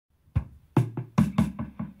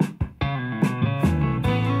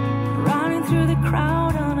through the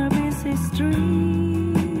crowd on a busy street.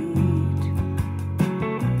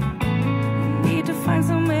 Need to find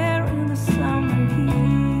some air in the summer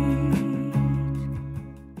heat.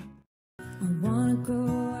 I wanna go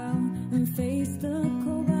out and face the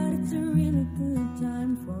cold, but it's a really good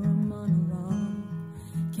time for a monologue.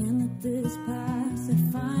 Can't let this pass, I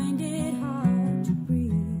find it hard to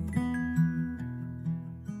breathe.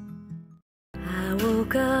 I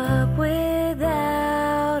woke up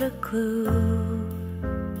without a clue,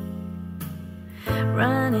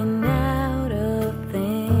 running out of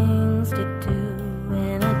things to do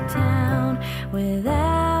in a town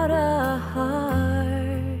without a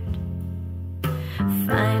heart.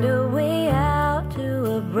 Find a way out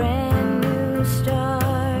to a brand new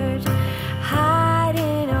start,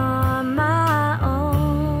 hiding on my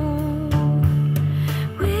own,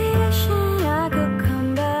 wishing I could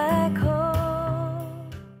come back home.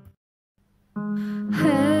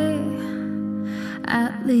 Hey,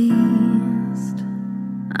 at least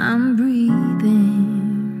I'm breathing.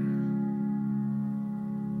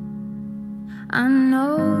 I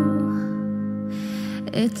know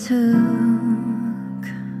it took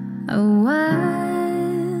a while.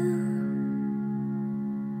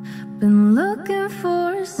 Been looking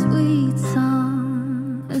for a sweet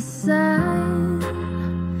song, a sign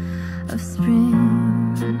of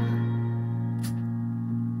spring,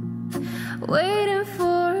 waiting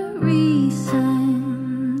for a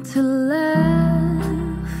reason to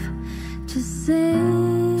laugh, to sing.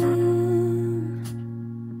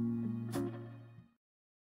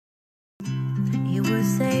 He would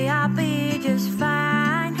say I'll be just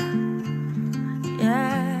fine.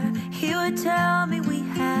 Yeah, he would tell me we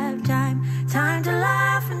have time, time to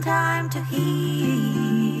laugh and time to heal.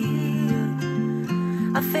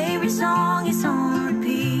 Our favorite song is on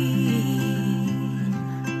repeat,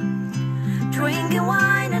 drinking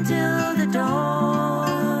wine until the dawn,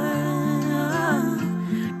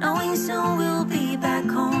 knowing soon we'll be back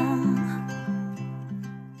home.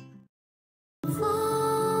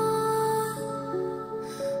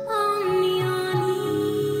 On your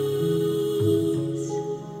knees,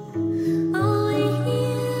 oh,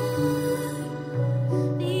 hear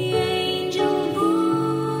the angel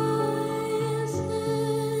voices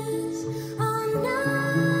all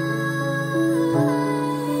night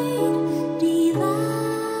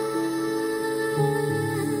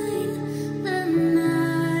divine, the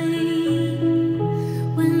night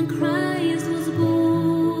when Christ was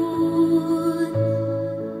born,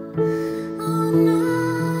 all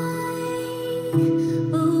night,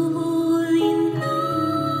 oh holy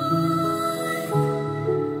night,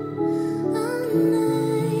 all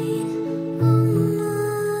night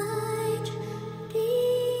divine.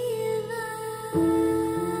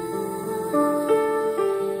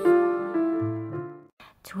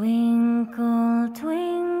 Twinkle,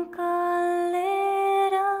 twinkle,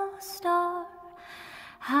 little star,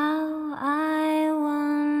 how I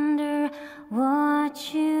wonder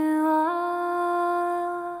what you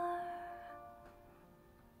are.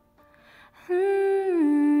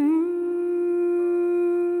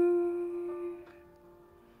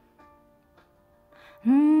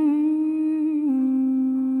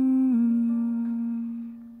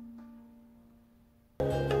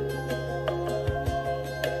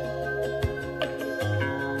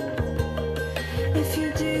 If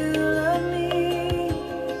you do love me,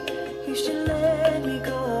 you should let me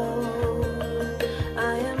go.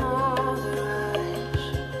 I am all the rush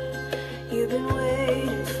you've been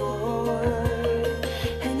waiting for,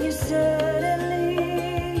 and you said at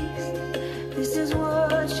least this is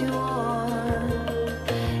what you want.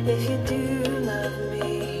 If you do love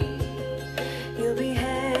me, you'll be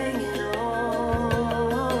hanging on.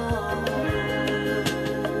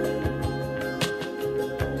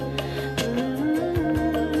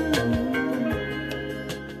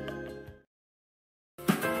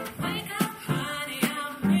 Wake up, honey,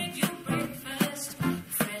 I'll make you breakfast.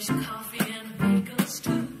 Fresh coffee and a bagel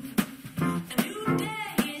stew. A new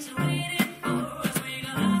day is waiting for us. We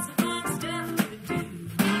got lots of fun stuff to do.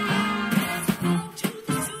 Let's go to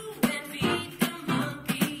the zoo and feed the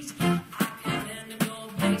monkeys. I can handle your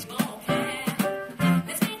baseball cap.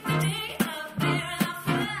 Let's make the day a bear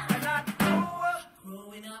and a fun.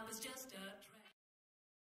 Growing up is just a trap.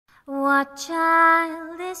 What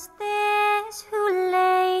child is this who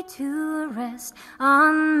lay to rest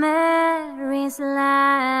on Mary's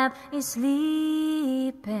lap is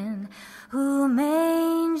sleeping? Who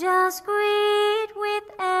angels greet with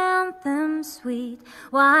anthems sweet,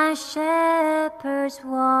 while shepherds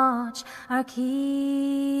watch are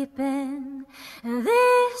keeping?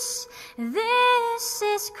 This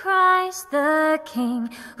is Christ the King,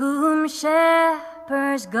 whom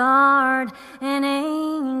shepherds guard and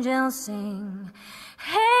angels sing.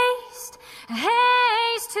 Haste,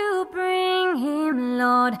 haste to bring him,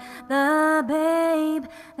 Lord, the babe,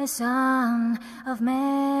 the Son of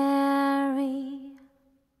Mary.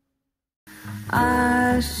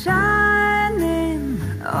 Are shining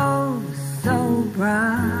oh so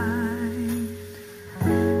bright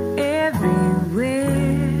everywhere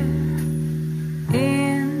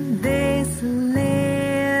in this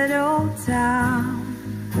little town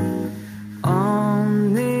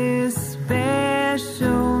on this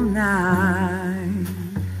special night.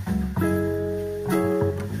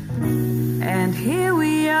 And here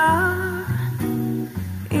we are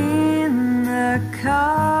in the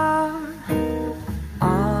car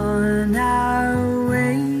on our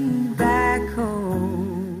way back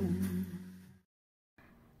home.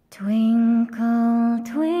 Twinkle,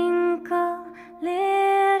 twinkle,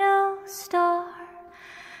 little star,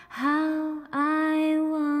 how I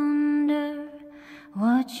wonder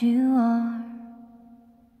what you are.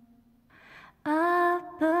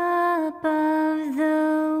 Up above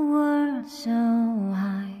the world so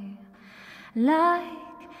high, like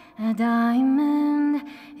a diamond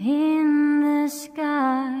in the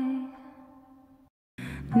sky.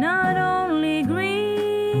 Not only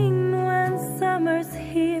green when summer's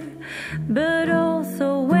here, but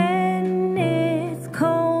also when it's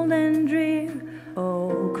cold and drear.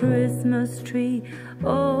 Oh, Christmas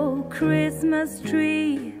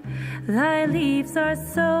tree, thy leaves are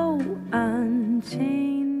so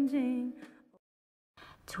unchanging.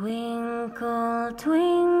 Twinkle,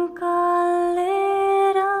 twinkle,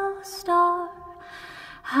 little star,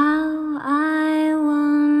 how I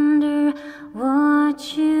wonder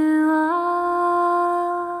what you are.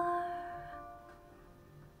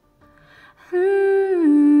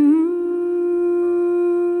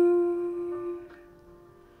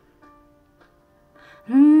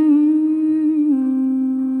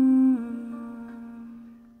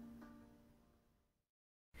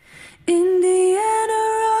 Indiana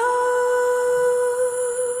Rose,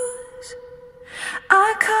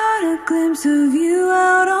 I caught a glimpse of you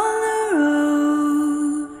out on the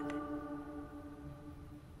road,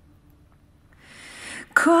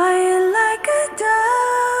 quiet like a dove,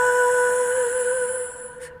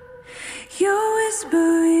 you're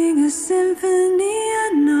whispering a symphony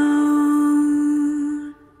unknown.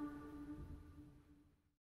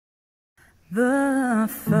 The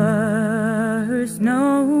first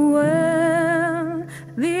Noel,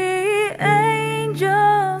 the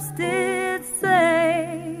angels did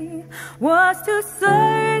say, was to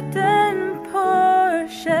certain poor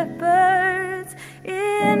shepherds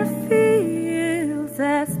in fields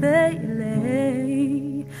as they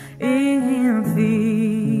lay, in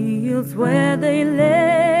fields where they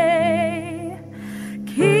lay,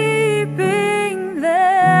 keeping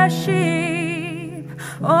their sheep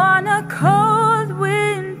on a cold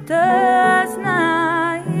winter's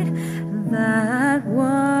night that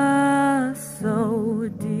was so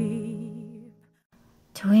deep.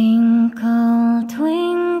 Twinkle,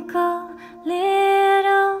 twinkle,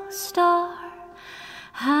 little star,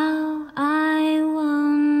 how I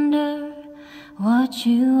wonder what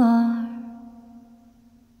you are.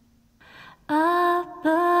 Up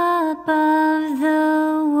above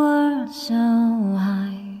the world so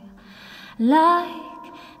high,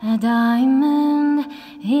 like a diamond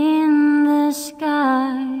in the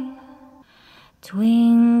sky.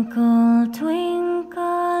 Twinkle,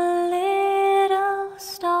 twinkle, little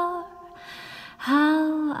star,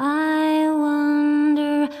 how I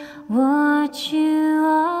wonder what you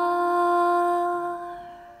are.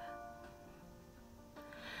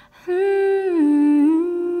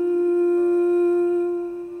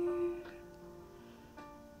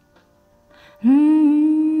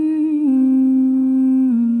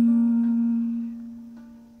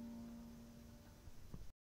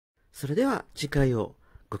それでは次回を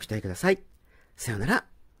ご期待ください。さよなら、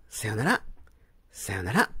さよなら、さよ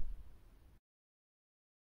なら。